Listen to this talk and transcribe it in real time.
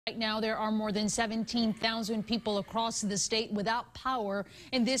Right now, there are more than 17,000 people across the state without power,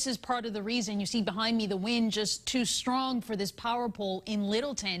 and this is part of the reason. You see behind me the wind just too strong for this power pole in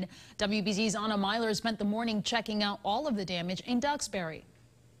Littleton. WBZ's Meiler spent the morning checking out all of the damage in Duxbury.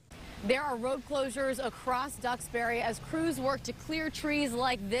 There are road closures across Duxbury as crews work to clear trees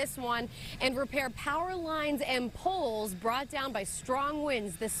like this one and repair power lines and poles brought down by strong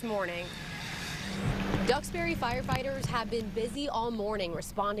winds this morning. Duxbury firefighters have been busy all morning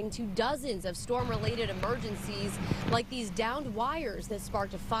responding to dozens of storm-related emergencies like these downed wires that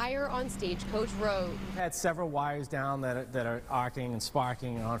sparked a fire on Stagecoach Road. We've had several wires down that are arcing and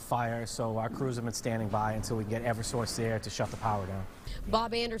sparking and on fire, so our crews have been standing by until we can get Eversource there to shut the power down.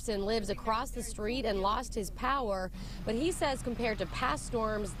 Bob Anderson lives across the street and lost his power, but he says compared to past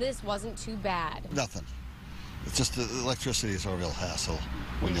storms, this wasn't too bad. Nothing. It's just the electricity is a real hassle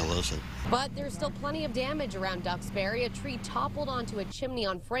when you lose it. But there's still plenty of damage around Duxbury. A tree toppled onto a chimney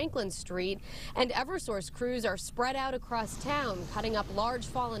on Franklin Street, and Eversource crews are spread out across town, cutting up large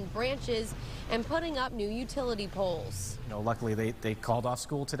fallen branches and putting up new utility poles. Luckily they called off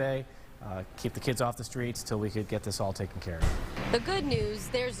school today, keep the kids off the streets till we could get this all taken care of. The good news,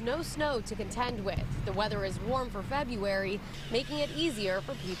 there's no snow to contend with. The weather is warm for February, making it easier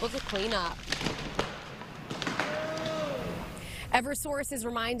for people to clean up. Eversource is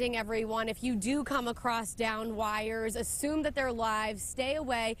reminding everyone, if you do come across downed wires, assume that they're live, stay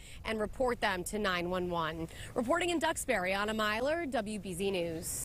away, and report them to 911. Reporting in Duxbury, Meiler, WBZ News.